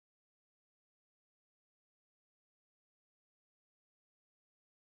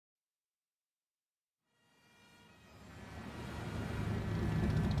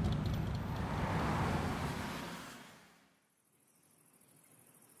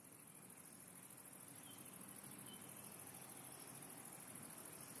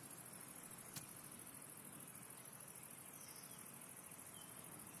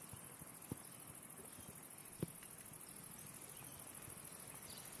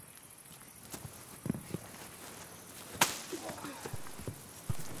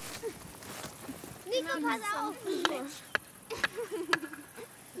pass auf.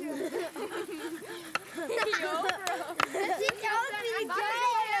 Das sieht ja aus wie geil.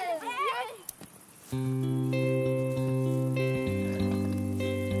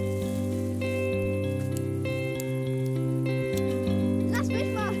 Lass mich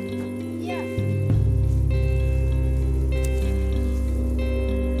mal. Ja.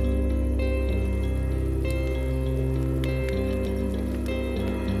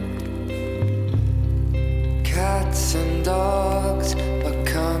 Cats and dogs are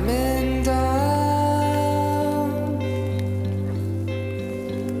coming down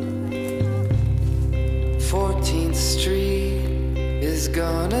 14th Street is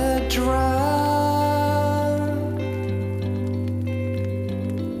gonna drown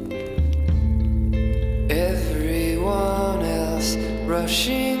everyone else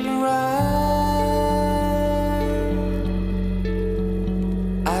rushing round.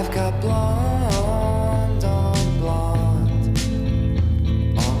 I've got blonde on blonde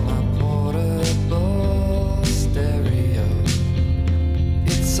on my portable stereo.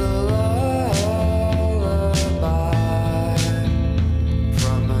 It's a lullaby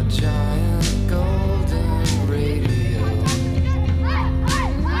from a giant golden radio.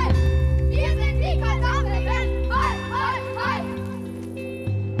 Wir sind die Kartoffeln.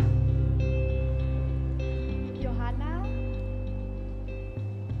 Johanna?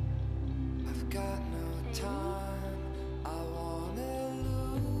 I've got no time I wanna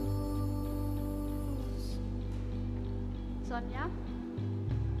lose Sonja?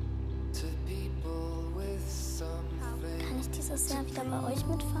 to people with something. Kann ich dieses Jahr wieder bei euch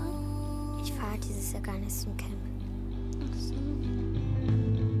mitfahren? Ich fahre dieses Jahr gar nicht zum Camp.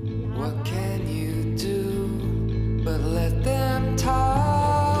 What can you do but let them talk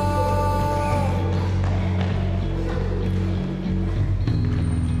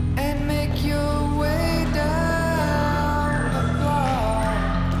and make your way down the block?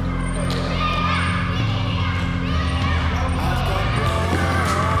 I've got blonde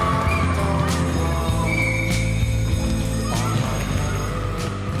on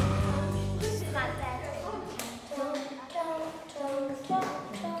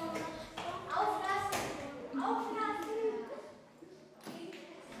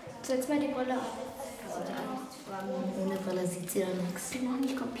Setz mal die Brille auf. Ohne Brille sieht sie doch nichts. Ich bin noch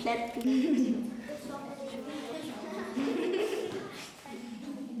nicht komplett blind.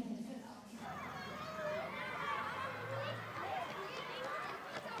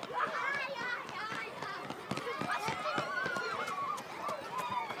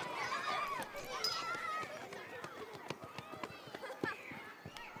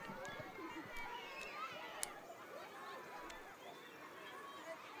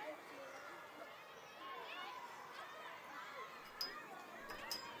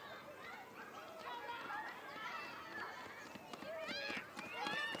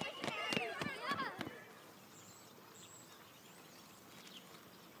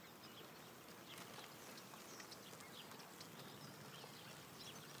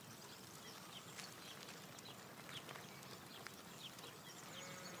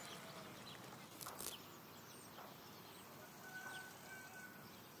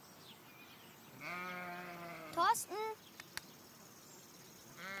 Thorsten?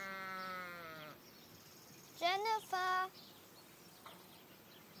 Jennifer?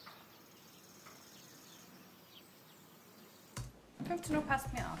 15 Uhr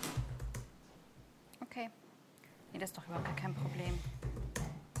passt mir auch. Okay. Nee, das ist doch überhaupt gar kein Problem.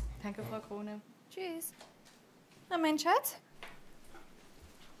 Danke, Frau Krone. Tschüss. Na, mein Schatz?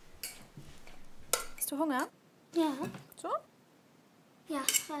 Hast du Hunger? Ja. So? Ja,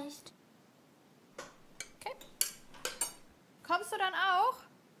 reicht. Okay. Kommst du dann auch?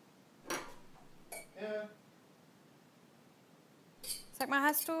 Ja. Sag mal,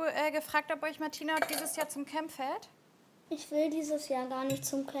 hast du gefragt, ob euch Martina dieses Jahr zum Camp fährt? Ich will dieses Jahr gar nicht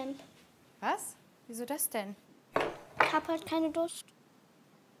zum Camp. Was? Wieso das denn? Ich hab halt keine Lust.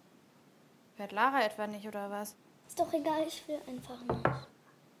 Fährt Lara etwa nicht, oder was? Ist doch egal, ich will einfach nicht.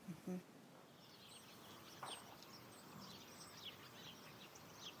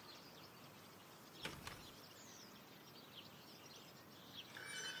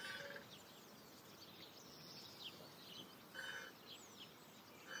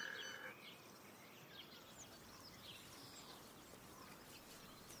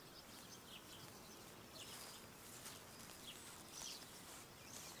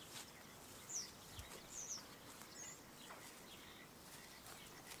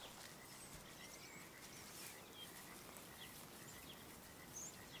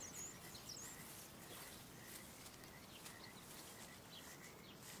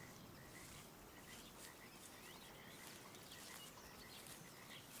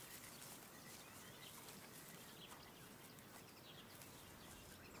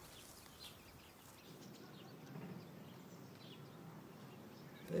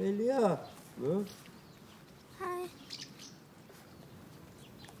 Hey Lea. Ne? Hi.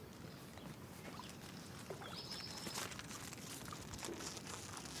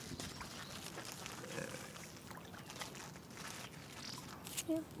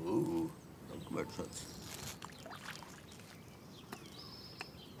 Danke, mein Schatz.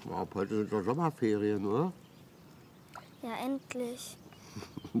 Wow, heute sind doch Sommerferien, oder? Ja, endlich.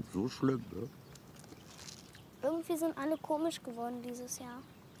 So schlimm, ne? Irgendwie sind alle komisch geworden dieses Jahr.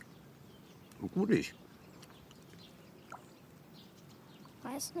 Und gut nicht.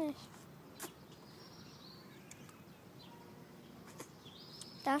 Weiß nicht.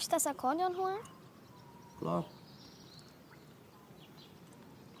 Darf ich das Akkordeon holen? Klar.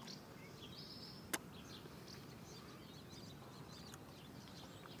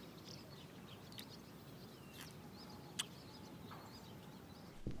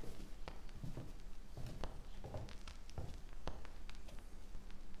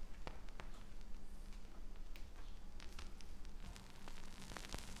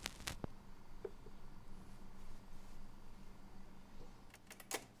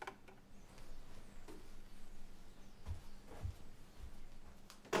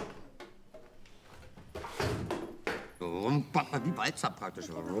 Wie Walzer praktisch.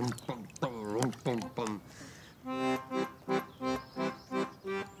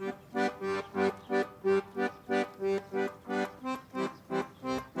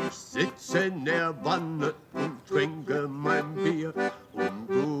 Ich sitze in der Wanne und trinke mein Bier und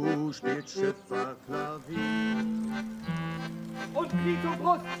du spielst Schiffer Klavier. Und Knie zur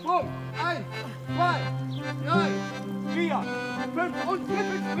Brust, Sprung. 1, 2, 3, 4, 5 und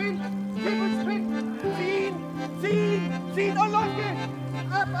Trippelspring, Trippelspring. Ziehen, ziehen, ziehen und los geht's.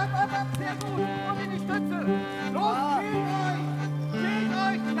 Ab, sehr gut. Und in die Stütze. Los, seht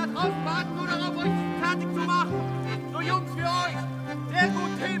euch. Da draußen warten nur darauf, euch fertig zu machen. So Jungs für euch. Sehr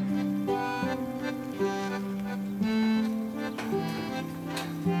gut, Tim.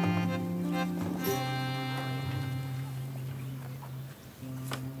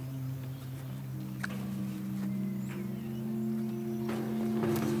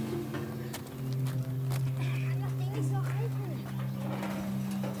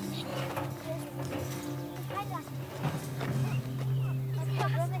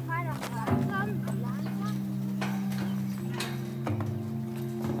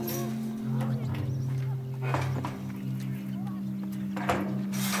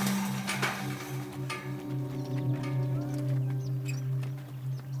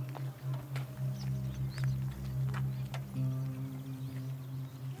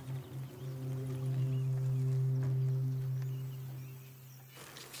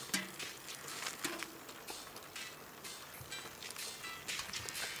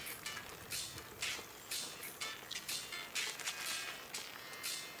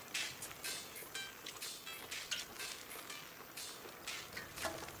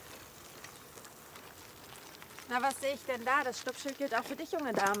 Na, was sehe ich denn da? Das Stoppschild gilt auch für dich,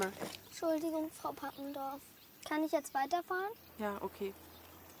 junge Dame. Entschuldigung, Frau Pappendorf. Kann ich jetzt weiterfahren? Ja, okay.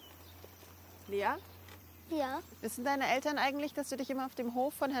 Lea, Ja. wissen deine Eltern eigentlich, dass du dich immer auf dem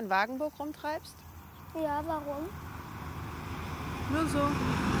Hof von Herrn Wagenburg rumtreibst? Ja, warum? Nur so.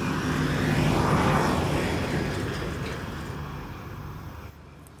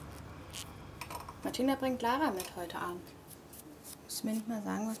 Martina bringt Lara mit heute Abend. Musst du mir nicht mal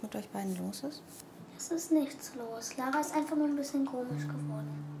sagen, was mit euch beiden los ist? Es ist nichts los. Lara ist einfach nur ein bisschen komisch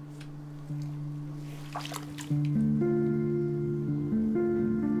geworden.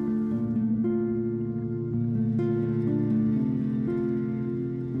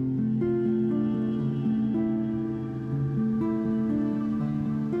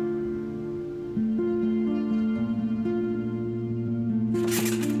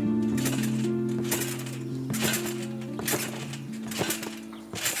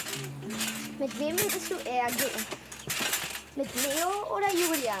 Mit wem würdest du eher gehen? Mit Leo oder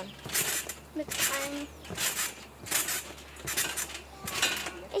Julian? Mit einem.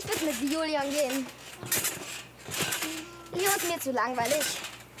 Ich würde mit Julian gehen. Leo ist mir zu langweilig.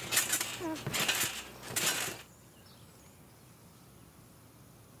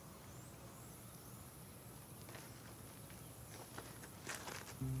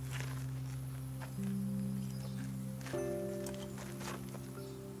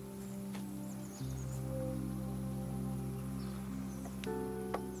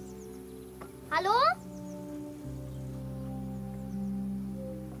 Hallo?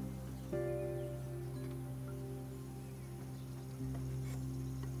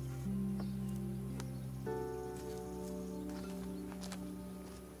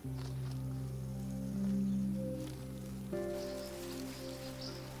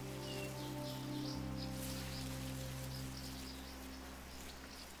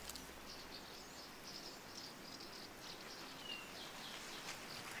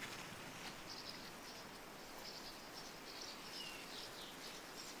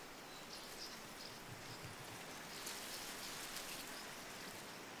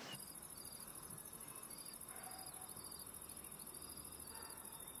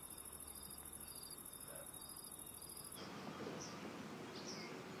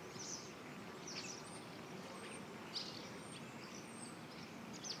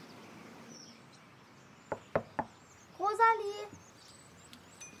 Sally.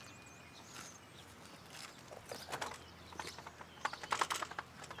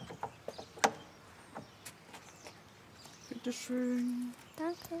 Bitte schön.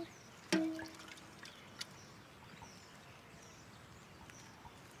 Danke.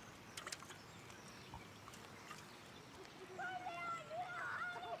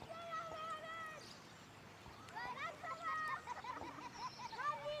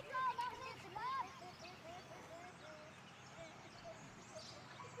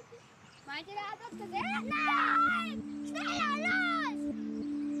 Meint ihr, der hat uns gesehen? Nein! Schneller, los!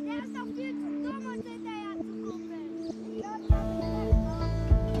 Der ist doch viel zu dumm, uns hinterher zu kumpeln.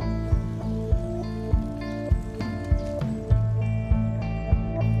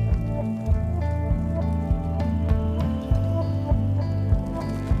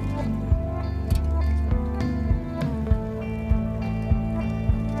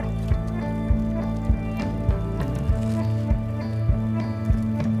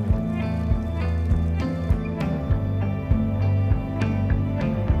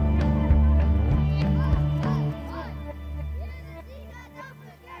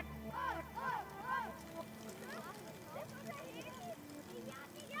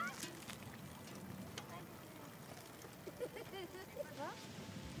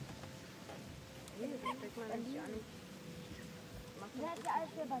 Wer ist ja alles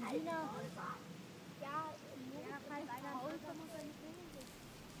für Bambina? Ja, falls einer muss er nicht singen.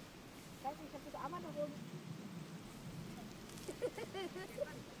 Ich weiß nicht, ich hab das Armband da oben.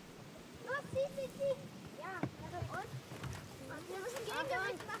 Los, zieh! Ja, und? Wir müssen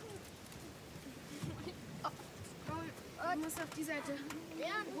Gegengewicht machen. Du musst auf die Seite.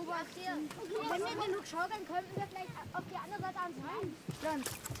 Ja, Robert, hier. Wenn wir genug schaukeln, könnten wir vielleicht auf die andere Seite anfangen. Stimmt.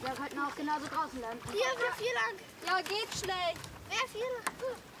 Wir könnten auch genauso draußen landen. Hier, wer viel lang? Ja, geht schnell. Wer viel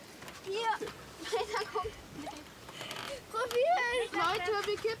lang? Hier. Weiter kommt. Probieren. Leute,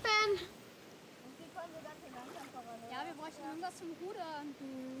 wir kippen. Ja, wir bräuchten irgendwas zum Rudern.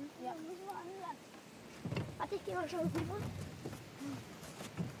 Ja, müssen wir anlassen. Warte, ich gehe mal schon rüber.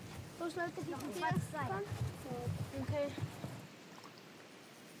 So schnell bitte noch ein zweites sein. Okay.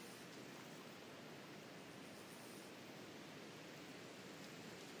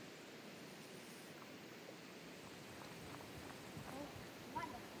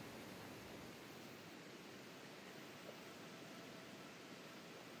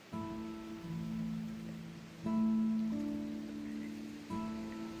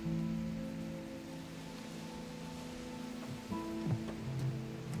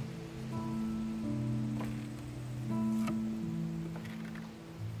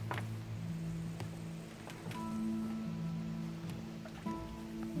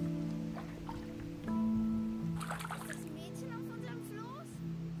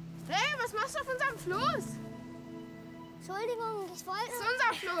 Was machst du auf unserem Floß? Entschuldigung, ich wollte... Das ist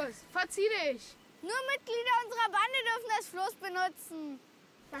unser Floß. Verzieh dich. Nur Mitglieder unserer Bande dürfen das Floß benutzen.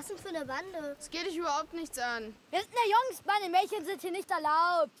 Was denn für eine Bande? Es geht dich überhaupt nichts an. Wir sind eine Jungsbande, Mädchen sind hier nicht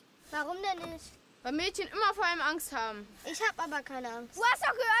erlaubt. Warum denn nicht? Weil Mädchen immer vor allem Angst haben. Ich habe aber keine Angst. Du hast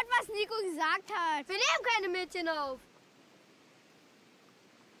doch gehört, was Nico gesagt hat. Wir nehmen keine Mädchen auf.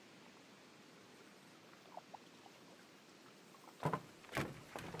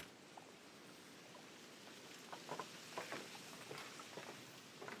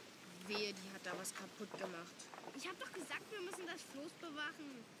 Wehe, die hat da was kaputt gemacht. Ich hab doch gesagt, wir müssen das Floß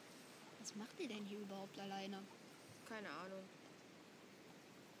bewachen. Was macht ihr denn hier überhaupt alleine? Keine Ahnung.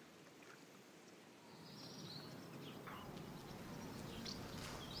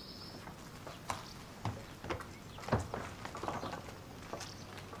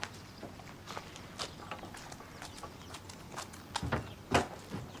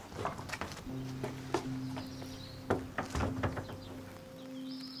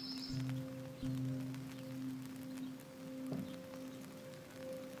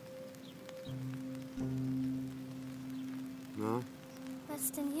 Na, Was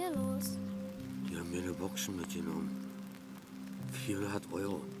ist denn hier los? die haben mir eine Boxen mitgenommen. 400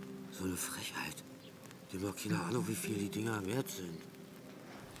 €. So eine Frechheit. Die haben doch keine Ahnung, wie viel die Dinger wert sind.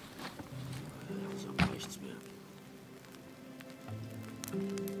 Langsam reicht's mir.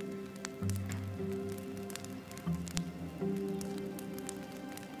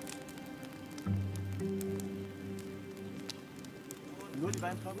 Nur die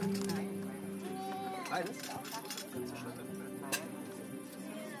Weintraube? Nein. Beides?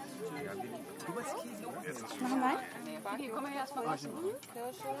 Noch ein Wein? Okay, komm mal erst mal raus.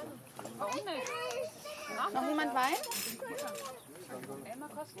 Warum nicht? Noch jemand Wein?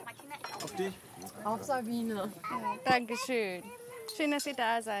 Auf dich. Auf Sabine. Ja, Dankeschön. Schön, dass ihr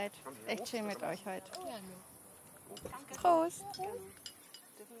da seid. Echt schön mit euch heute. Prost.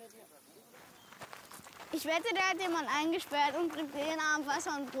 Ich wette, der hat jemanden eingesperrt und bringt jeden Abend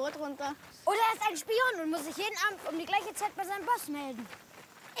Wasser und Brot runter. Oder er ist ein Spion und muss sich jeden Abend um die gleiche Zeit bei seinem Boss melden.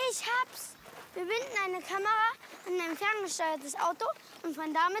 Ich hab's. Wir binden eine Kamera an ein ferngesteuertes Auto und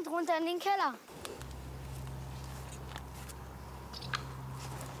fahren damit runter in den Keller.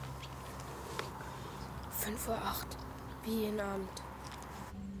 Fünf vor 8, wie jeden Abend.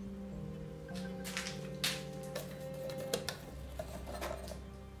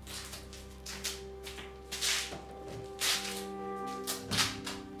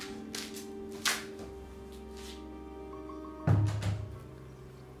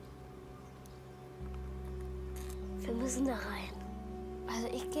 Wir müssen da rein. Also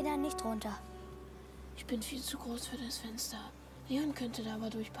ich gehe da nicht runter. Ich bin viel zu groß für das Fenster. Leon könnte da aber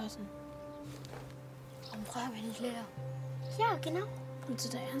durchpassen. Warum fragen wir nicht Lea? Ja, genau. Willst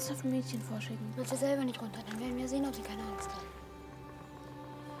du da ernsthaft ein Mädchen vorschicken? Willst du selber nicht runter, dann werden wir sehen, ob sie keine Angst hat.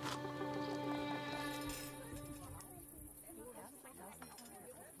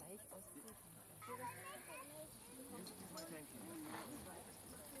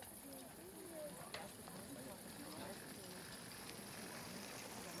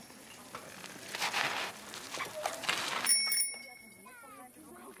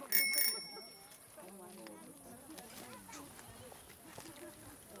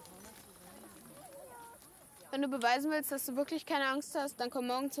 Wenn du beweisen willst, dass du wirklich keine Angst hast, dann komm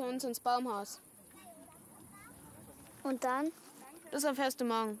morgen zu uns ins Baumhaus. Und dann? Das erfährst du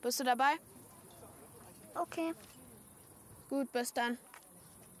morgen. Bist du dabei? Okay, Gut, bis dann.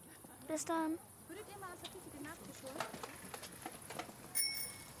 bis dann.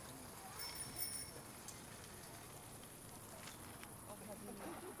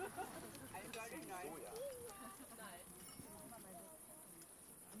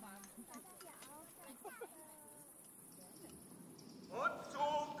 Und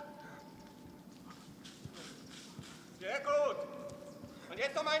Zug. Sehr gut. Und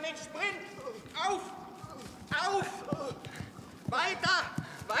jetzt noch mal in den Sprint. Auf! Auf! Weiter!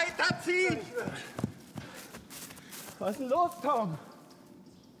 Weiterziehen! Was ist denn los, Tom?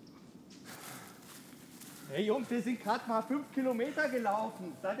 Hey Jungs, wir sind gerade mal 5 Kilometer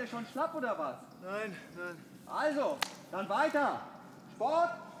gelaufen. Seid ihr schon schlapp oder was? Nein, nein. Also, dann weiter. Sport.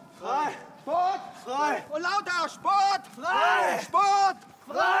 Frei. Sport. Frei. Und lauter. Sport. Frei. Sport.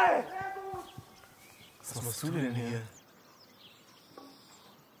 Frei. Was machst du denn hier?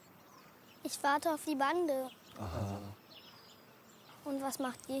 Ich warte auf die Bande. Aha. Und was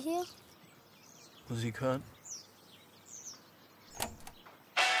macht ihr hier? Musik hören?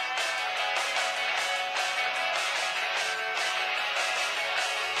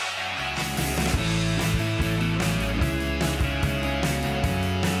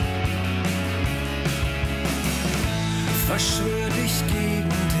 Verschwör dich gegen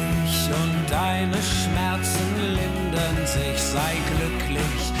dich und deine Schmerzen lindern sich. Sei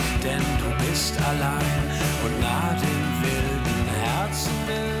glücklich, denn du bist allein und nah dem wilden Herzen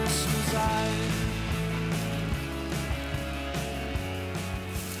willst du sein.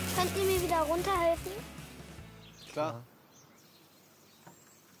 Könnt ihr mir wieder runterhelfen? Klar.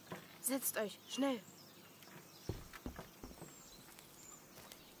 Setzt euch, schnell.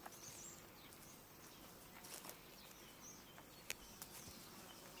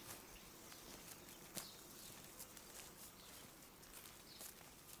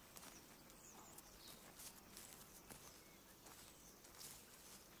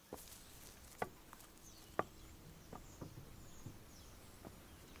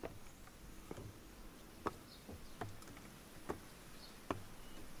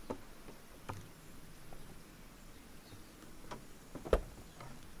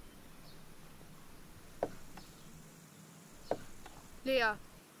 Lea,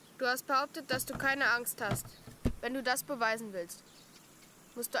 du hast behauptet, dass du keine Angst hast. Wenn du das beweisen willst,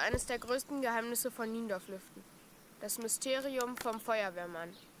 musst du eines der größten Geheimnisse von Niendorf lüften. Das Mysterium vom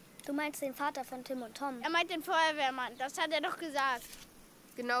Feuerwehrmann. Du meinst den Vater von Tim und Tom? Er meint den Feuerwehrmann, das hat er doch gesagt.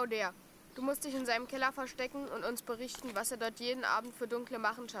 Genau der. Du musst dich in seinem Keller verstecken und uns berichten, was er dort jeden Abend für dunkle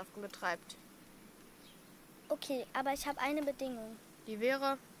Machenschaften betreibt. Okay, aber ich habe eine Bedingung. Die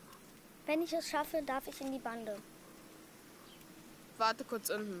wäre, Wenn ich es schaffe, darf ich in die Bande. warte kurz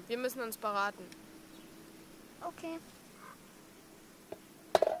unten. Wir müssen uns beraten. Okay.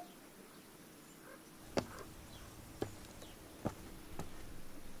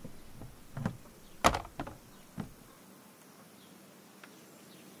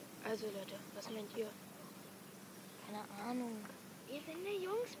 Also Leute, was meint ihr? Keine Ahnung. Wir sind eine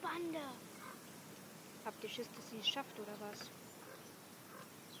Jungsbande. Habt ihr Schiss, dass sie es schafft, oder was?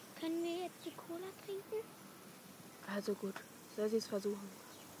 Können wir jetzt die Cola trinken? Also gut, soll sie es versuchen.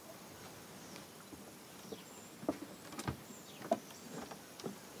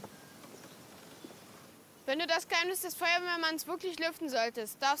 Wenn du das Geheimnis des Feuerwehrmanns wirklich lüften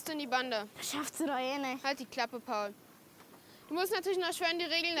solltest, darfst du in die Bande. Das schaffst du doch eh nicht. Halt die Klappe, Paul. Du musst natürlich noch schwören, die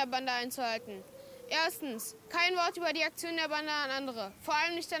Regeln der Bande einzuhalten. Erstens, kein Wort über die Aktion der Bande an andere, vor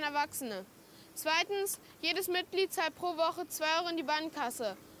allem nicht an Erwachsene. Zweitens, jedes Mitglied zahlt pro Woche 2 € in die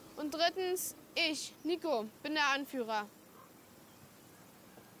Bandenkasse. Und drittens, ich, Nico, bin der Anführer.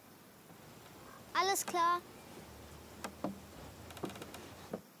 Alles klar.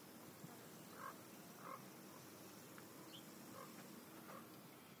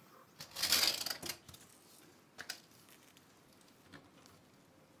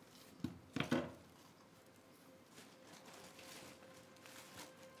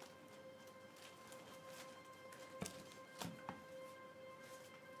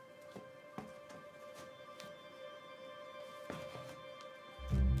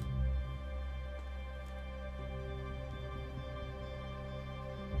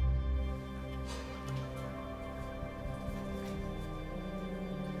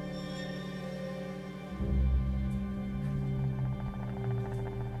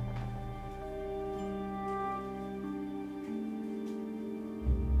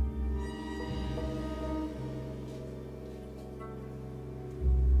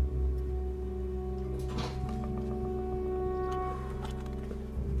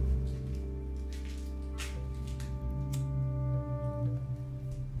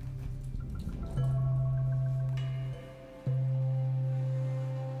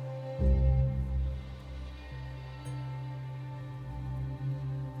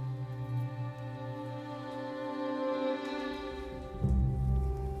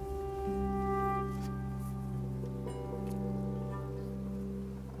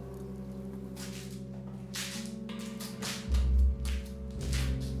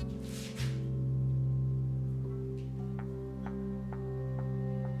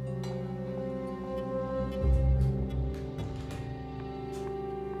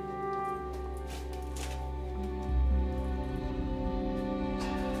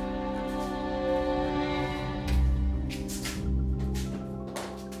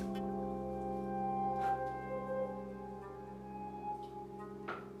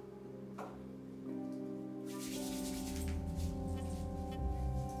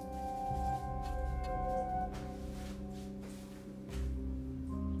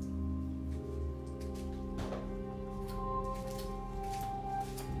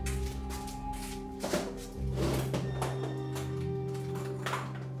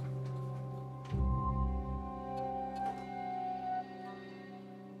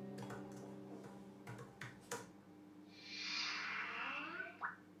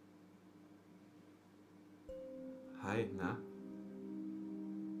 Hi, na?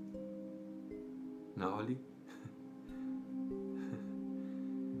 Na, Olli?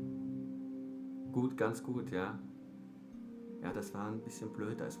 Gut, ganz gut, ja. Ja, das war ein bisschen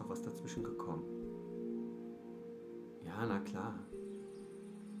blöd, da ist noch was dazwischen gekommen. Ja, na klar.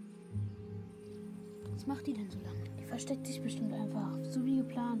 Was macht die denn so lange? Die versteckt sich bestimmt einfach, so wie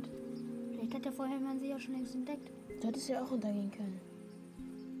geplant. Vielleicht hat der Feuerwehrmann sie ja schon längst entdeckt. Du hättest ja auch untergehen können.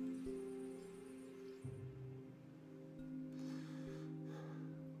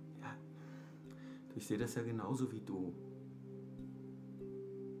 Ich sehe das ja genauso wie du.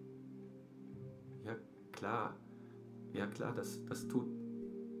 Ja klar, das tut...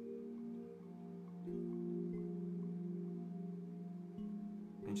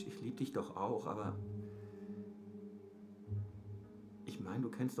 Mensch, ich liebe dich doch auch, aber... Ich meine, du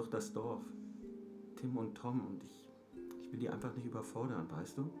kennst doch das Dorf. Tim und Tom, und ich will die einfach nicht überfordern,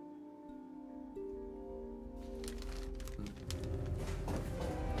 weißt du?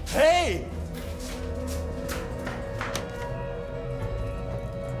 Hey!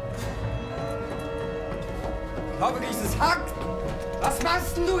 Ich glaube, dieses hackt! Was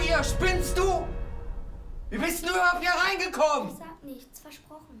machst denn du hier? Spinnst du? Wie bist du überhaupt hier reingekommen? Ich sag nichts,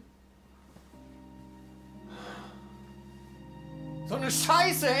 versprochen. So eine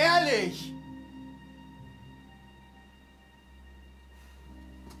Scheiße, ehrlich!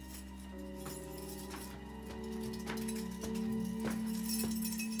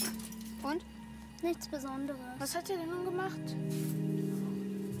 Und? Nichts Besonderes. Was hat er denn nun gemacht?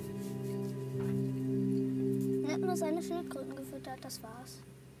 Er hat nur seine Schildkröten gefüttert, das war's.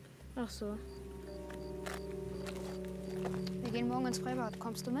 Ach so. Wir gehen morgen ins Freibad.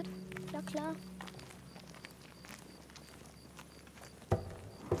 Kommst du mit? Ja, klar.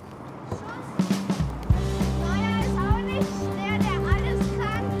 Neuer ist auch nicht der alles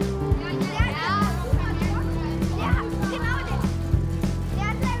kann. Der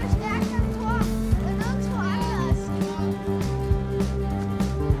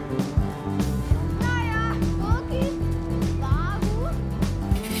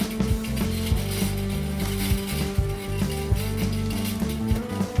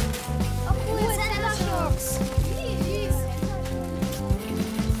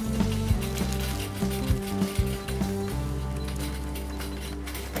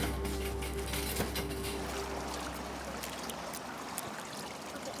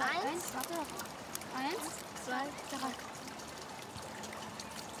 1, Warte. 1, 2, 3.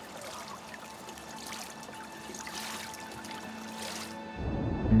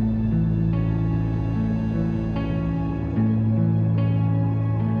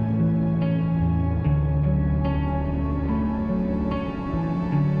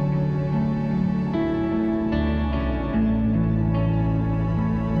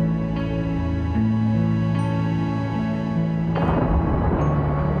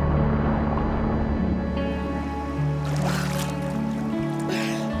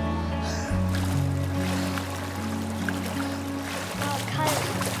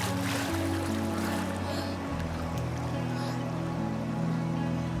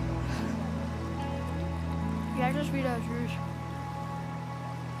 Gleich ist wieder süß.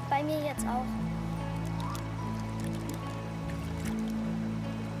 Bei mir jetzt auch.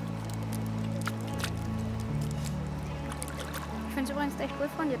 Ich finde es übrigens echt cool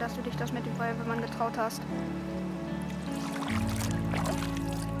von dir, dass du dich das mit dem Feuerwehrmann getraut hast.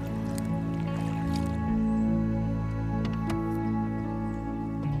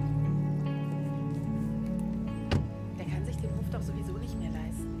 Der kann sich den Hof doch sowieso nicht mehr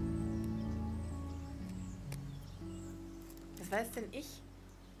leisten. Was weiß denn ich?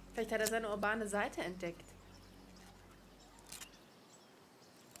 Vielleicht hat er seine urbane Seite entdeckt.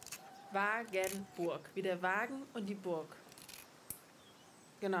 Wagenburg. Wie der Wagen und die Burg.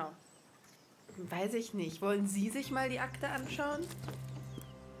 Genau. Weiß ich nicht. Wollen Sie sich mal die Akte anschauen?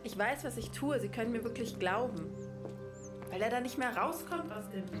 Ich weiß, was ich tue. Sie können mir wirklich glauben. Weil er da nicht mehr rauskommt aus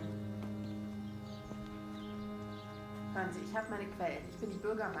dem... Hören Sie, ich habe meine Quellen. Ich bin die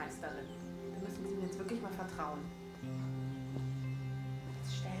Bürgermeisterin. Da müssen Sie mir jetzt wirklich mal vertrauen.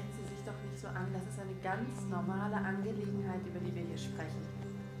 Jetzt stellen Sie sich doch nicht so an. Das ist eine ganz normale Angelegenheit, über die wir hier sprechen.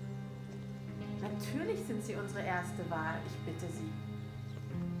 Natürlich sind Sie unsere erste Wahl. Ich bitte Sie.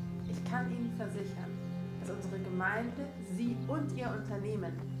 Ich kann Ihnen versichern, dass unsere Gemeinde Sie und Ihr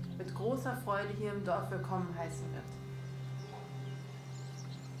Unternehmen mit großer Freude hier im Dorf willkommen heißen wird.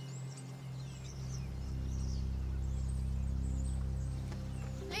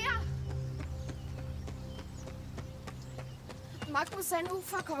 Lea! Mark muss seinen Hof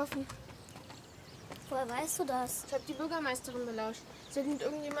verkaufen. Woher weißt du das? Ich habe die Bürgermeisterin belauscht. Sie hat mit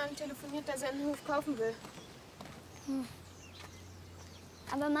irgendjemandem telefoniert, der seinen Hof kaufen will.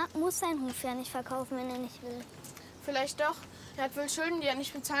 Aber Mark muss seinen Hof ja nicht verkaufen, wenn er nicht will. Vielleicht doch. Er hat wohl Schulden, die er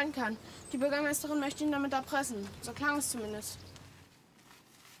nicht bezahlen kann. Die Bürgermeisterin möchte ihn damit erpressen. So klang es zumindest.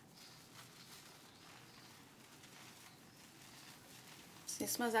 Das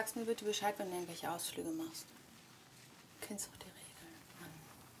nächste Mal sagst du mir bitte Bescheid, wenn du irgendwelche Ausflüge machst. Du kennst doch die Regeln, Mann.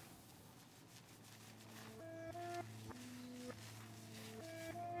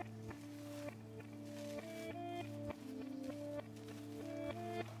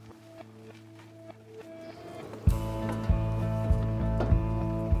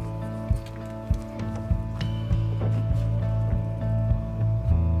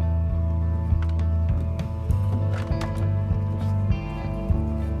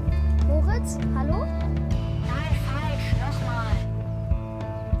 Moritz, hallo? Nein, falsch. Nochmal.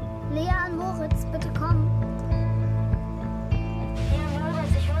 Lea an Moritz, bitte komm. Ja,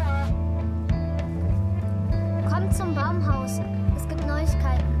 Moritz, ich höre. Komm zum Baumhaus. Es gibt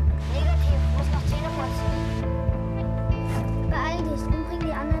Neuigkeiten. Negativ, muss noch Zähne putzen. Beeil dich und bring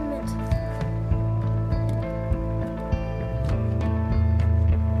die anderen mit.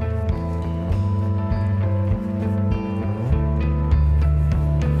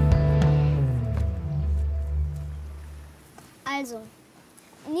 Also,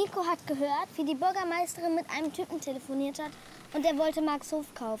 Nico hat gehört, wie die Bürgermeisterin mit einem Typen telefoniert hat und er wollte Marks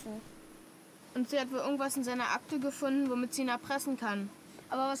Hof kaufen. Und sie hat wohl irgendwas in seiner Akte gefunden, womit sie ihn erpressen kann.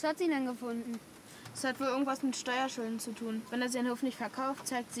 Aber was hat sie denn gefunden? Es hat wohl irgendwas mit Steuerschulden zu tun. Wenn er seinen Hof nicht verkauft,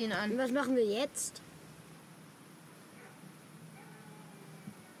 zeigt sie ihn an. Und was machen wir jetzt?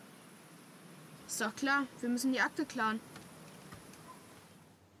 Ist doch klar, wir müssen die Akte klauen.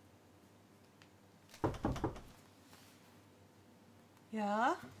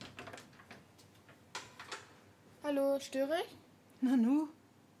 Ja? Hallo, störe ich? Nanu?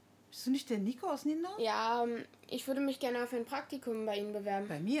 Bist du nicht der Nico aus Niendorf? Ja, ich würde mich gerne auf ein Praktikum bei Ihnen bewerben.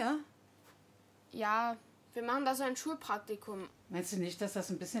 Bei mir? Ja, wir machen da so ein Schulpraktikum. Meinst du nicht, dass das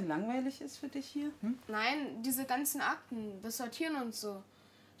ein bisschen langweilig ist für dich hier? Hm? Nein, diese ganzen Akten, das Sortieren und so.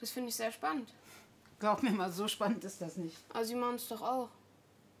 Das finde ich sehr spannend. Glaub mir mal, so spannend ist das nicht. Aber Sie machen es doch auch.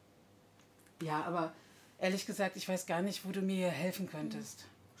 Ja, aber ehrlich gesagt, ich weiß gar nicht, wo du mir hier helfen könntest.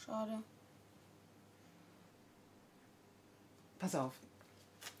 Schade. Pass auf.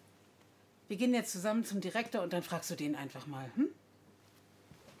 Wir gehen jetzt zusammen zum Direktor und dann fragst du den einfach mal. Hm?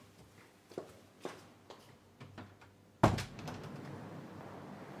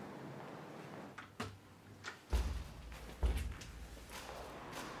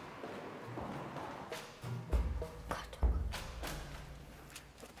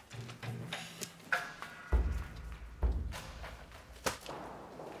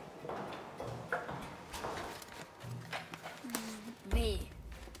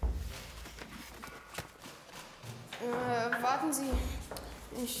 Warten Sie.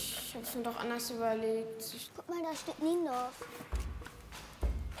 Ich hab's mir doch anders überlegt. Guck mal, da steht Niendorf.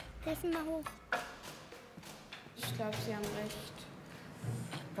 Helfen mal hoch. Ich glaube, Sie haben recht.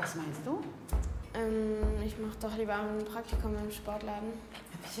 Was meinst du? Ich mach doch lieber ein Praktikum im Sportladen.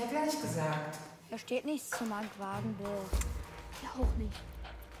 Hab ich ja gleich gesagt. Da steht nichts zu Mark Brandenburg. Ja, auch nicht.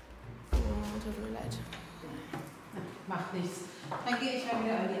 Oh, tut mir leid. Macht nichts. Dann gehe ich mal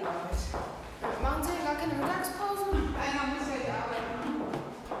wieder an die Arbeit. Machen Sie gar keine Mittagspause? Einer muss ja die Arbeit machen.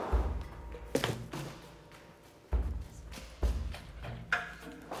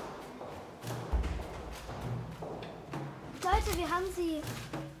 Leute, wir haben sie.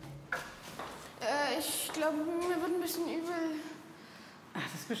 Ich glaube, mir wird ein bisschen übel. Ach,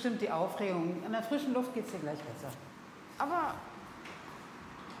 das ist bestimmt die Aufregung. An der frischen Luft geht's dir gleich besser. Aber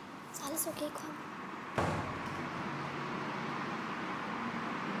Ist alles okay, komm.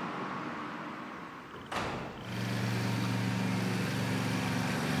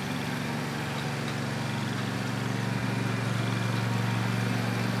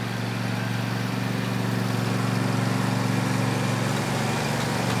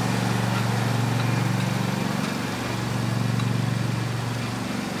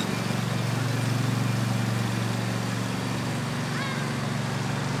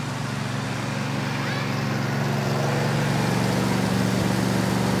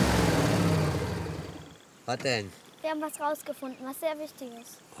 Was denn? Wir haben was rausgefunden, was sehr wichtig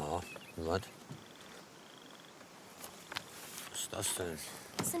ist. Oh, was? Was ist das denn?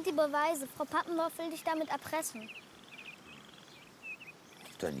 Das sind die Beweise. Frau Pappendorf will dich damit erpressen.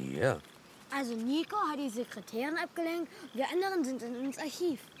 Gib doch nie her. Also Nico hat die Sekretärin abgelenkt, wir anderen sind ins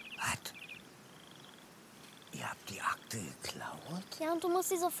Archiv. Was? Ihr habt die Akte geklaut? Ja, und du musst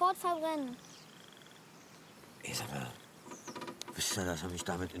sie sofort verbrennen. Ey, sag mal, wisst ihr, dass ihr mich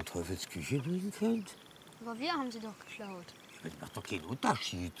damit in Teufels Küche bringen könnt? Aber wir haben sie doch geklaut. Das macht doch keinen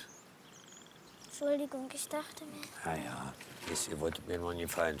Unterschied. Entschuldigung, ich dachte mir. Ja, ihr wolltet mir nur einen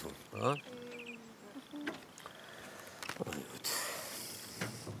Gefallen tun. Ja? Na gut.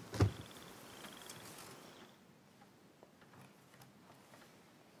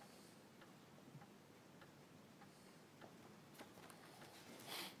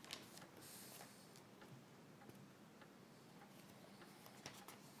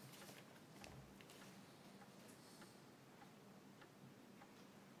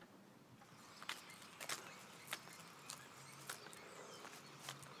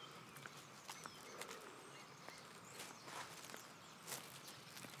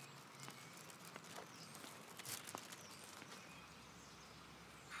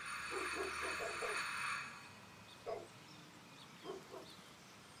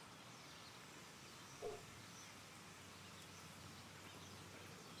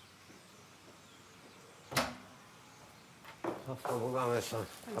 Frau Bürgermeister,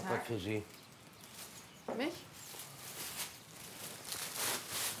 ich hab was für Sie. Mich?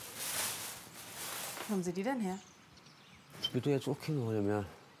 Wo haben Sie die denn her? Spielt jetzt auch keine Rolle mehr.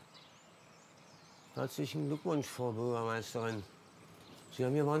 Herzlichen Glückwunsch, Frau Bürgermeisterin. Sie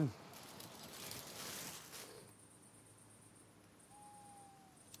haben gewonnen.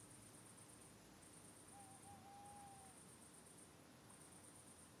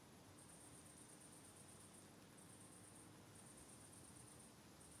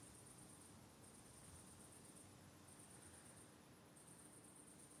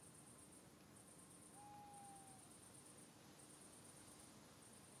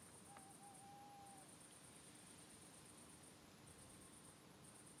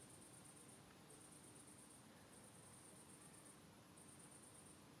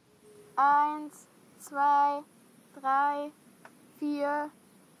 Eins, 2, 3, 4,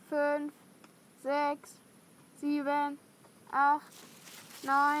 5, 6, 7, 8,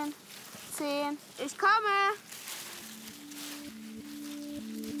 9, 10. Ich komme!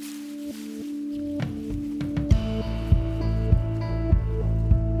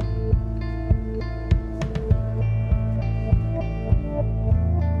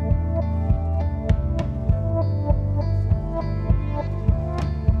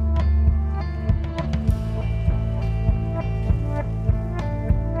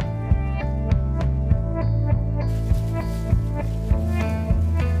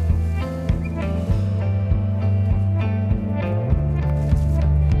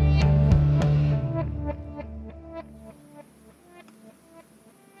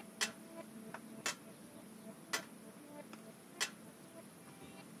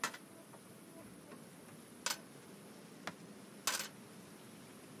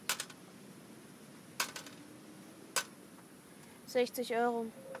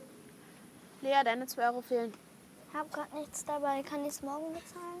 €60. Lea, deine 2 € fehlen. Hab grad nichts dabei. Kann ich es morgen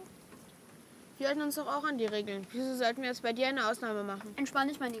bezahlen? Wir halten uns doch auch an die Regeln. Wieso sollten wir jetzt bei dir eine Ausnahme machen? Entspann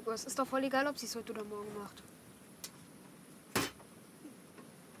dich, mein Nico. Es ist doch voll egal, ob sie es heute oder morgen macht.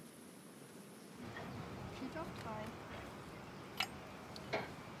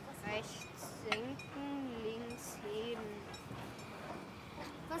 Rechts senken, links heben.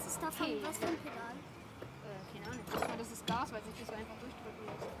 Was ist davon? Okay. Was für ein Pedal? Keine Ahnung. Ich glaube, das ist Gas, weil sich das so einfach durchdrücken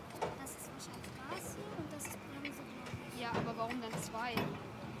muss. Das ist wahrscheinlich Gas hier und das ist Bremse. Ja, aber warum dann zwei?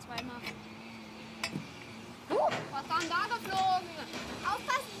 Zweimal. Was war denn da geflogen?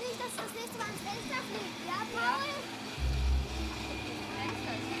 Aufpassen nicht, dass das nächste Mal ins Fenster fliegt. Ja, Paul?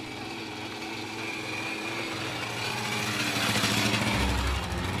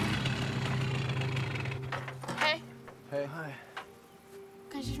 Hey, Hey. Hi.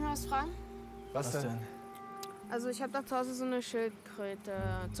 kann ich dich mal was fragen? Was denn? Also ich habe da zu Hause so eine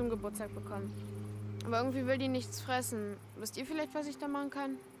Schildkröte zum Geburtstag bekommen. Aber irgendwie will die nichts fressen. Wisst ihr vielleicht, was ich da machen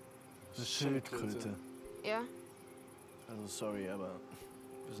kann? Eine Schildkröte. Ja? Also sorry, aber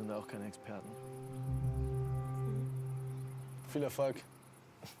wir sind da auch keine Experten. Viel Erfolg.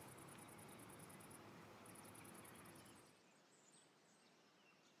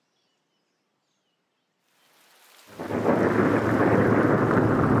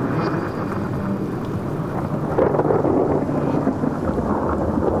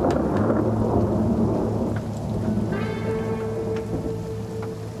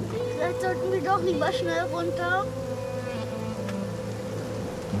 Vielleicht sollten wir doch lieber schnell runter.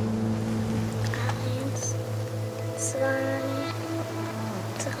 1, 2,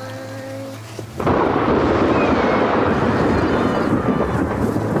 3.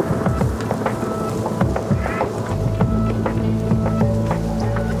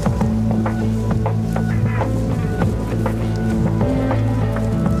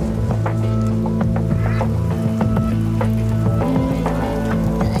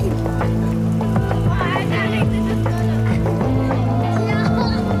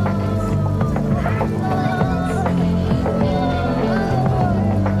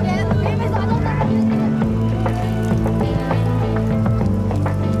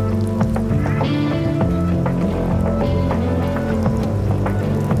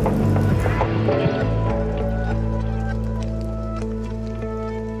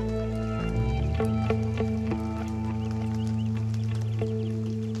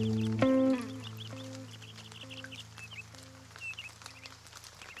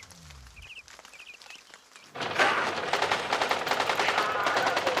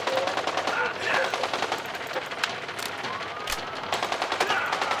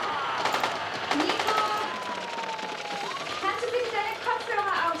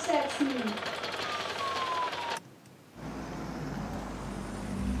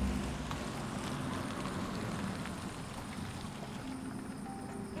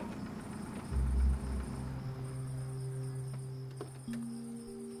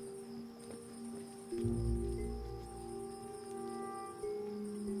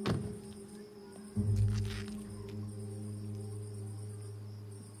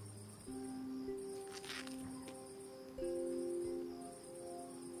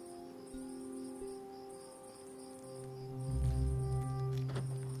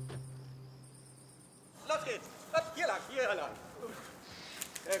 Los geht's. Hier lang.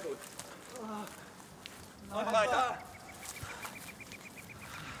 Sehr gut. Und weiter.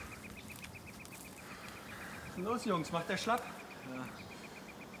 Los, Jungs, macht der schlapp? Ja.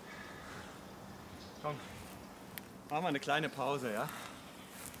 Komm, machen wir eine kleine Pause, ja?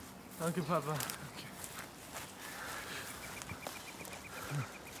 Danke, Papa.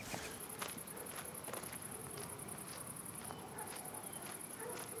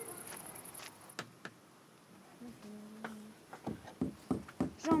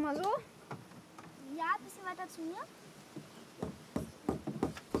 Schon mal so? Ja, ein bisschen weiter zu mir.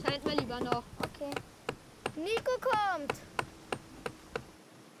 Scheint mir lieber noch. Okay. Nico kommt.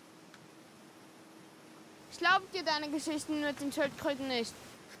 Ich glaube dir deine Geschichten mit den Schildkröten nicht.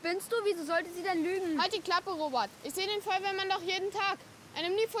 Spinnst du? Wieso sollte sie denn lügen? Halt die Klappe, Robert. Ich sehe den Feuerwehrmann doch jeden Tag. Er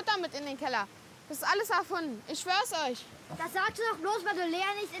nimmt nie Futter mit in den Keller. Das ist alles erfunden. Ich schwör's euch. Das sagst du doch bloß, weil du Lea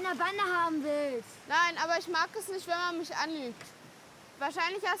nicht in der Bande haben willst. Nein, aber ich mag es nicht, wenn man mich anlügt.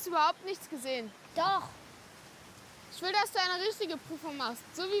 Wahrscheinlich hast du überhaupt nichts gesehen. Doch. Ich will, dass du eine richtige Prüfung machst,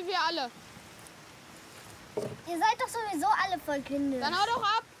 so wie wir alle. Ihr seid doch sowieso alle voll kindisch. Dann hau doch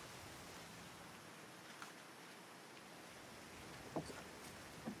ab.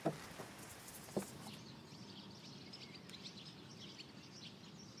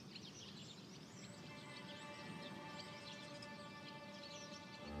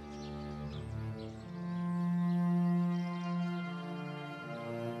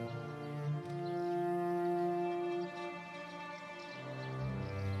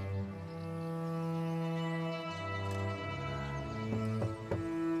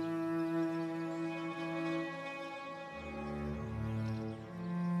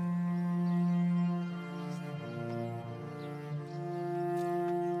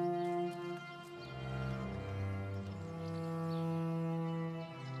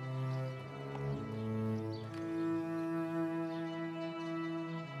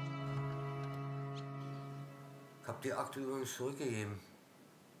 hab die Akte übrigens zurückgegeben.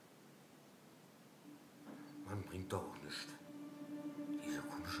 Man bringt doch auch nichts. Diese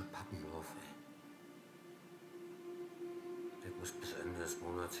komische Pappenlauf, ey. Der muss bis Ende des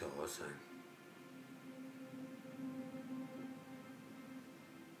Monats hier raus sein.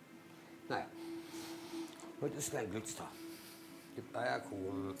 Naja, heute ist dein Glückstag. Gibt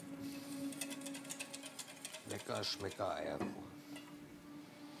Eierkuchen. Lecker, schmecker Eierkuchen.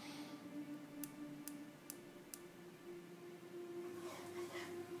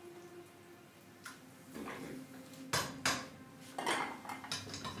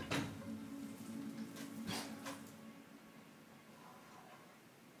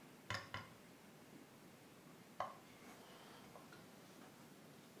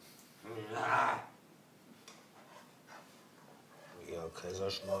 Ja,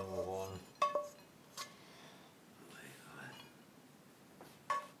 Kaiserschmarrn geworden.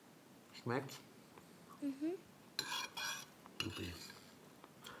 Schmeckt's? Mhm. Supi.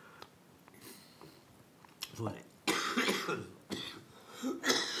 So, ne.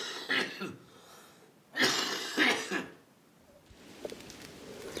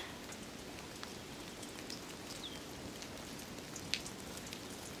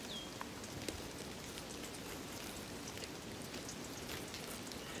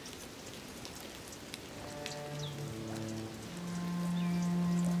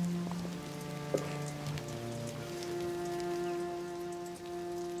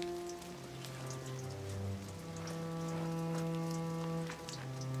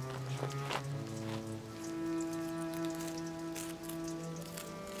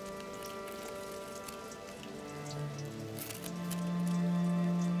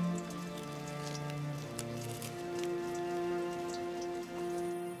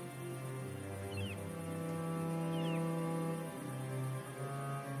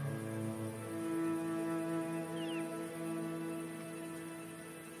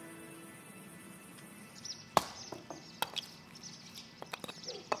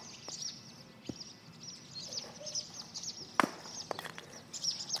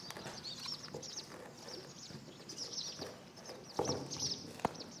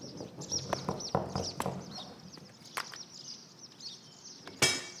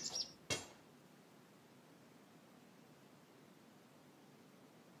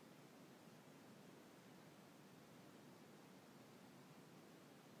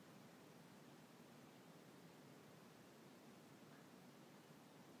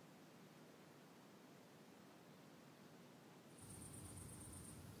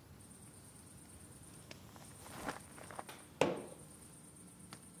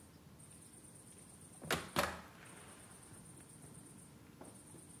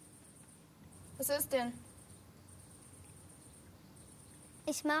 Was ist denn?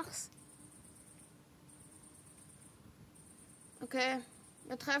 Ich mach's. Okay,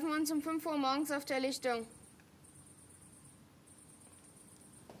 wir treffen uns um 5 Uhr morgens auf der Lichtung.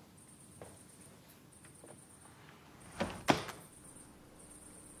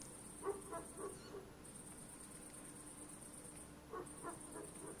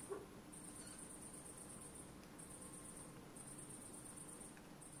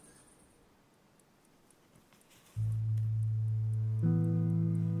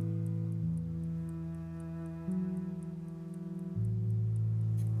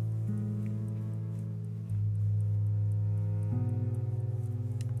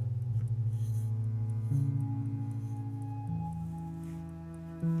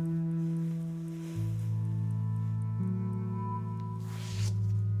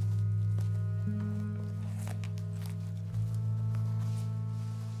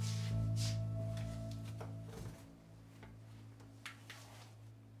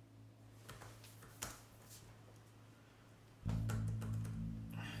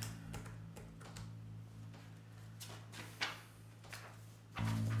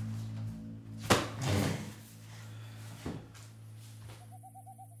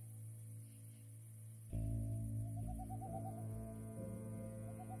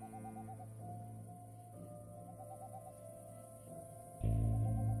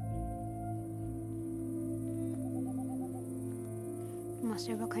 Du machst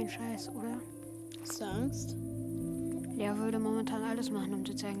ja aber keinen Scheiß, oder? Hast du Angst? Lea würde momentan alles machen, um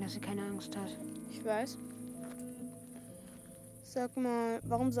zu zeigen, dass sie keine Angst hat. Ich weiß. Sag mal,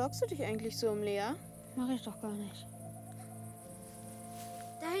 warum sorgst du dich eigentlich so um Lea? Mach ich doch gar nicht.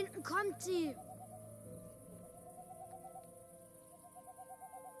 Da hinten kommt sie.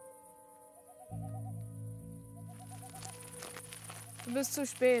 Du bist zu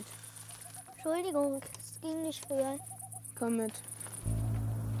spät. Entschuldigung, es ging nicht früher. Komm mit.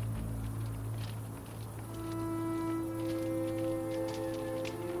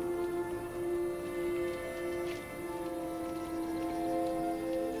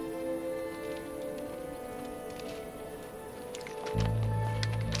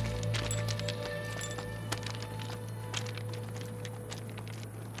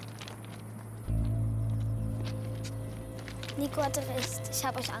 Nico hatte recht. Ich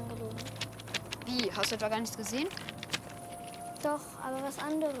habe euch angelogen. Wie? Hast du etwa gar nichts gesehen? Doch, aber was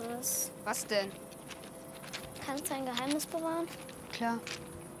anderes. Was denn? Kannst du ein Geheimnis bewahren? Klar.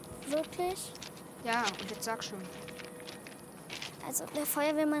 Wirklich? Ja, und jetzt sag schon. Also, der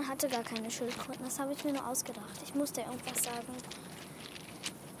Feuerwehrmann hatte gar keine Schildkröten. Das habe ich mir nur ausgedacht. Ich musste irgendwas sagen.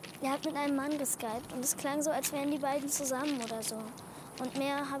 Er hat mit einem Mann geskypt und es klang so, als wären die beiden zusammen oder so. Und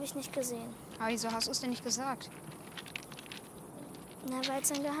mehr habe ich nicht gesehen. Aber wieso hast du es denn nicht gesagt? Na, weil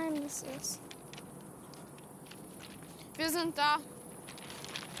es ein Geheimnis ist. Wir sind da.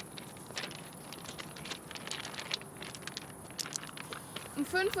 Um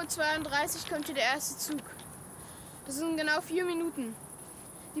 5:32 Uhr kommt hier der erste Zug. Das sind genau 4 Minuten.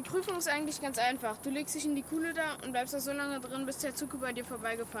 Die Prüfung ist eigentlich ganz einfach. Du legst dich in die Kuhle da und bleibst da so lange drin, bis der Zug über dir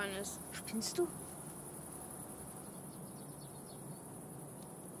vorbeigefahren ist. Spinnst du?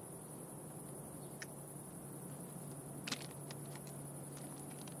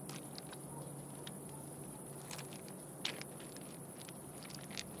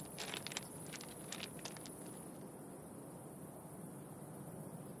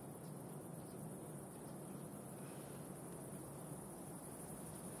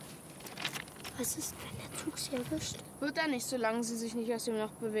 Was ist, wenn der Zug sie erwischt? Wird er nicht, solange sie sich nicht aus dem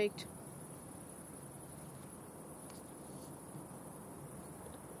Loch bewegt.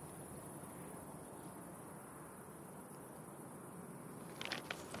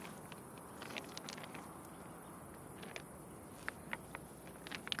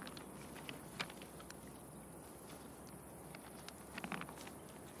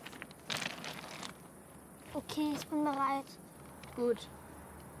 Okay, ich bin bereit. Gut.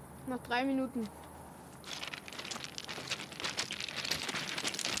 Noch 3 Minuten.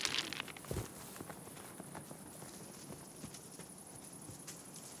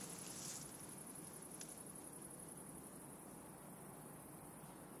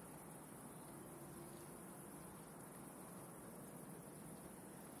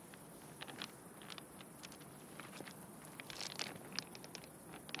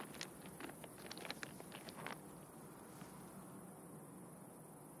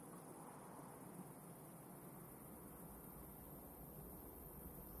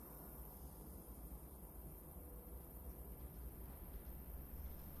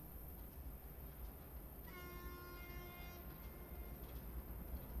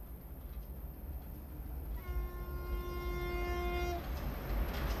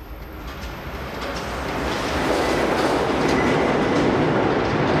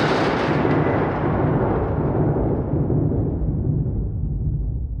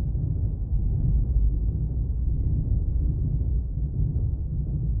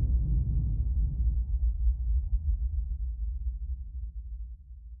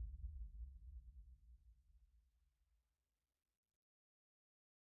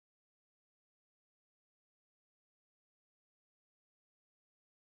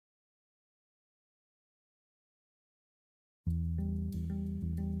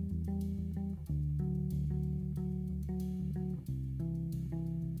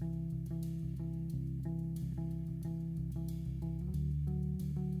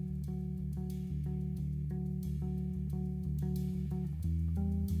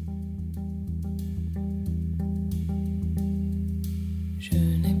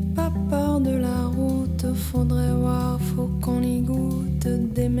 De la route, faudrait voir, faut qu'on y goûte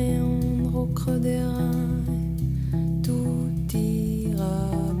des méandres au creux des reins. Tout ira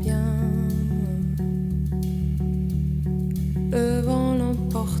bien. Le vent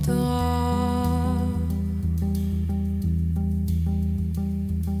l'emportera.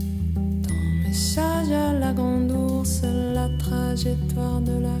 Dans Message à la grande ours, la trajectoire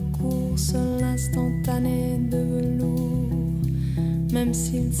de la course, l'instantané de velours, même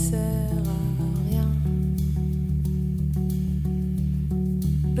s'il sert à rien.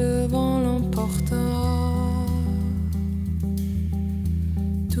 Le vent l'emportera,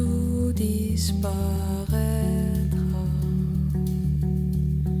 tout disparaîtra.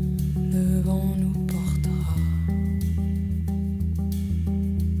 Le vent nous portera.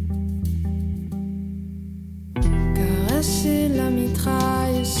 Caresser la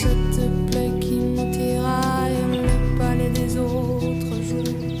mitraille, cette plaie qui nous tiraille, le palais des autres jours,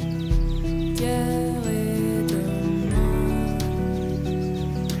 hier et demain.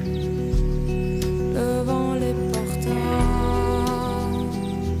 Le vent les portera.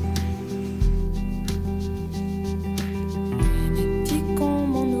 Génétique en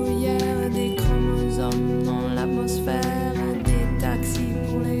bandoulière, des chromosomes dans l'atmosphère, des taxis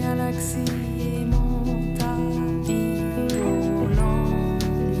pour les galaxies.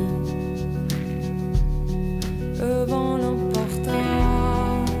 Le vent l'emporte.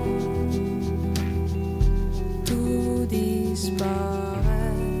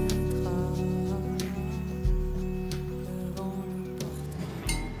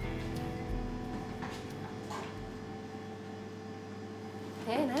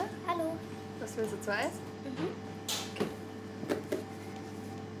 Schwarz-Weiß?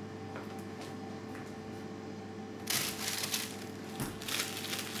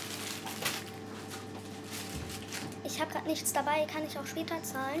 Ich habe gerade nichts dabei. Kann ich auch später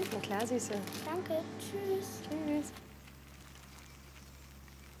zahlen? Na klar, Süße. Danke. Tschüss. Tschüss.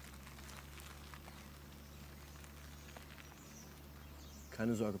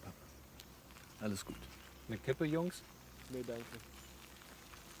 Keine Sorge, Papa. Alles gut. Eine Kippe, Jungs? Nee, danke.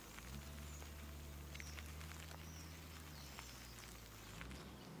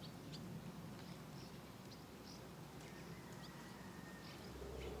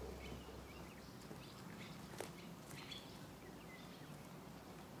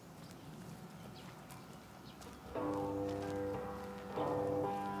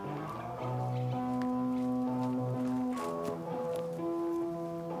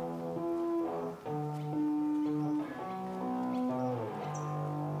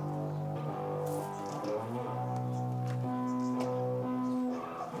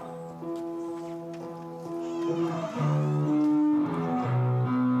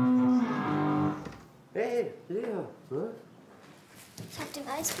 Hey, Lea. Ne? Ich habe den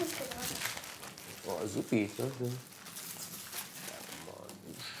Eis mitgebracht. Oh, supi. Ne?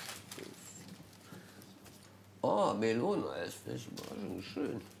 Oh, Meloneneis. Das war schon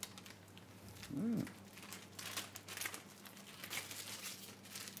schön. Mm.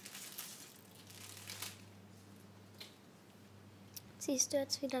 Ziehst du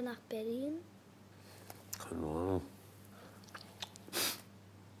jetzt wieder nach Berlin? Keine Ahnung.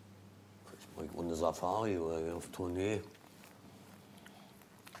 Vielleicht mache ich eine Safari oder gehe auf Tournee.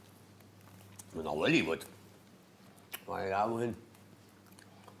 Nach Hollywood. Mal ja, wohin.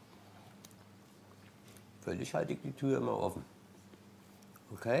 Für dich halte ich die Tür immer offen.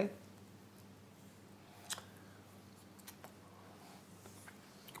 Okay?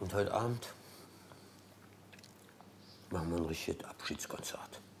 Und heute Abend machen wir ein richtiges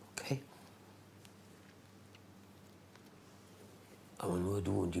Abschiedskonzert. Okay? Aber nur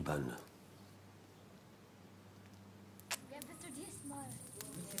du und die Bande. Wer bist du diesmal?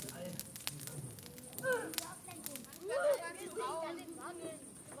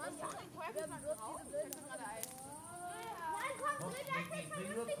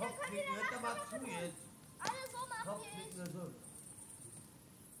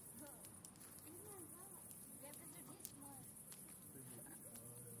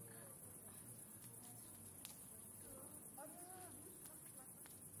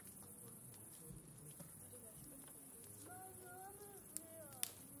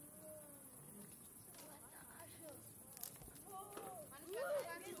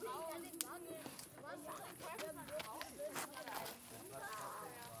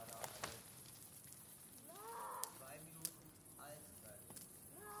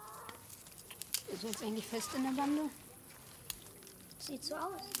 Ist jetzt eigentlich fest in der Bande? Sieht so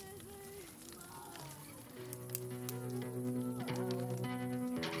aus.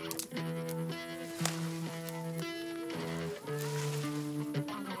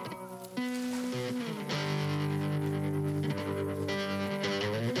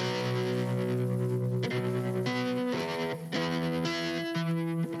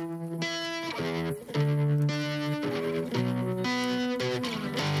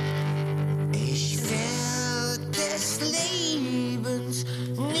 Des Lebens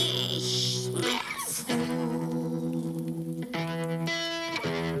nicht mehr froh.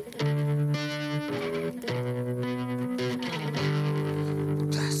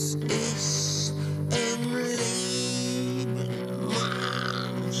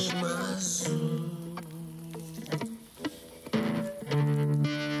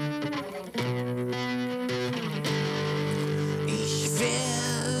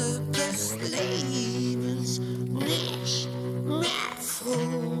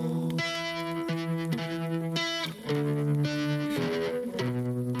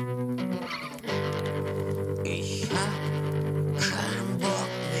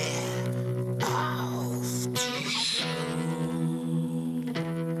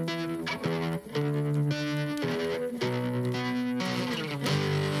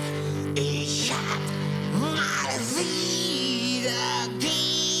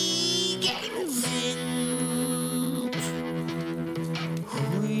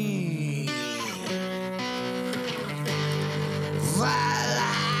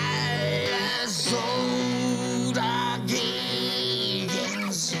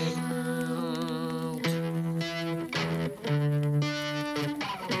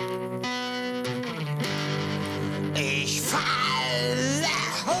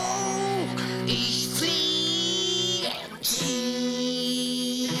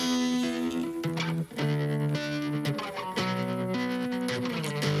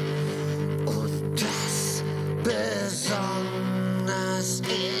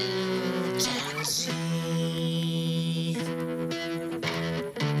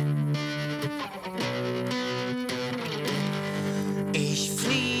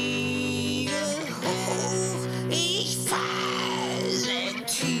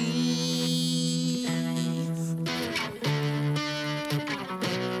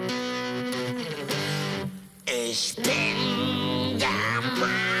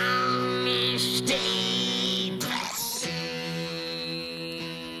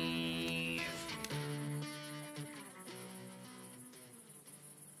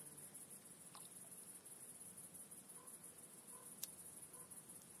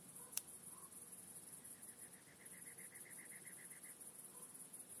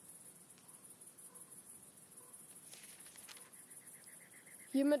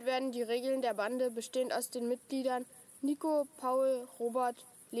 Hiermit werden die Regeln der Bande, bestehend aus den Mitgliedern Nico, Paul, Robert,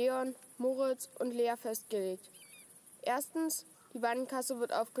 Leon, Moritz und Lea, festgelegt. Erstens, die Bandenkasse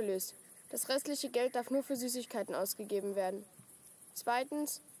wird aufgelöst. Das restliche Geld darf nur für Süßigkeiten ausgegeben werden.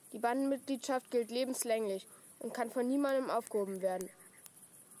 Zweitens, die Bandenmitgliedschaft gilt lebenslänglich und kann von niemandem aufgehoben werden.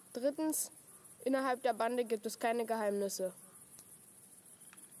 Drittens, innerhalb der Bande gibt es keine Geheimnisse.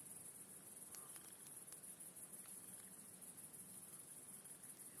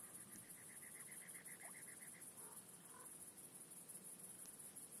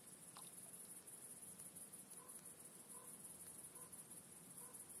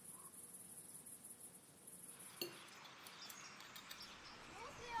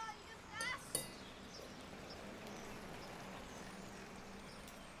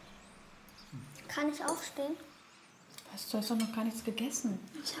 Kann ich aufstehen? Was, du hast doch noch gar nichts gegessen.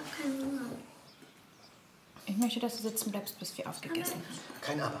 Ich habe keinen Hunger. Ich möchte, dass du sitzen bleibst, bis wir aufgegessen haben.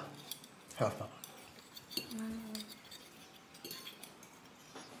 Kein Aber. Hör auf, Mama.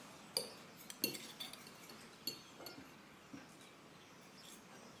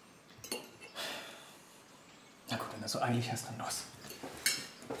 Na gut, wenn du so eilig hast, dann los.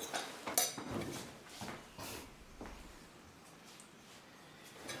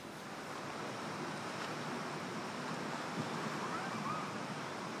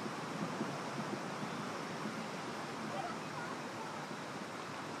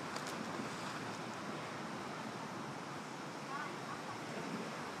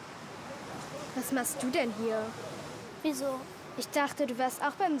 Was machst du denn hier? Wieso? Ich dachte, du wärst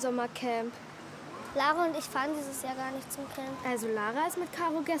auch beim Sommercamp. Lara und ich fahren dieses Jahr gar nicht zum Camp. Also Lara ist mit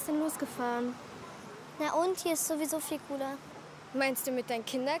Caro gestern losgefahren. Na und, hier ist sowieso viel cooler. Meinst du mit deinem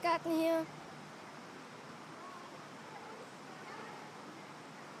Kindergarten hier?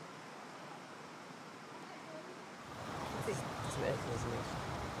 Das ist mir echt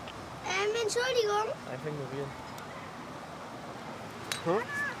nicht. Entschuldigung. Einfach ignorieren.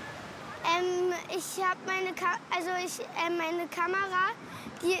 Ich habe meine Kamera,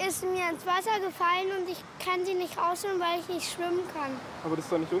 die ist mir ins Wasser gefallen und ich kann sie nicht rausholen, weil ich nicht schwimmen kann. Aber das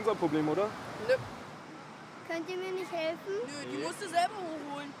ist doch nicht unser Problem, oder? Nö. Könnt ihr mir nicht helfen? Nö, die musst du selber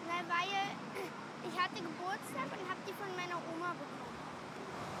hochholen. Na, weil ich hatte Geburtstag und habe die von meiner Oma bekommen.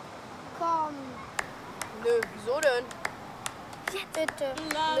 Komm. Nö, wieso denn? Ja, bitte.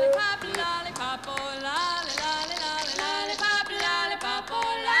 Lollipop, lollipop, oh, lolli, lolli, lolli, lollipop, lollipop,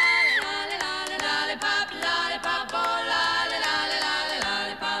 oh, lolli, lolli, lolli, lollipop, lollipop, oh, lolli, lolli, lolli,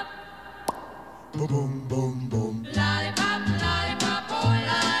 lollipop. Boom, boom, boom. Lollipop, lollipop, oh,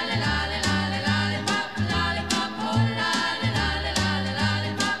 lolli, lolli, lolli, lollipop, lollipop, oh, lolli, lolli, lolli,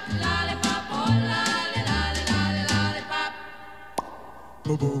 lollipop, lollipop, oh, lolli, lolli, lolli, lollipop.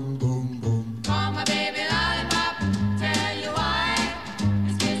 Boom, boom.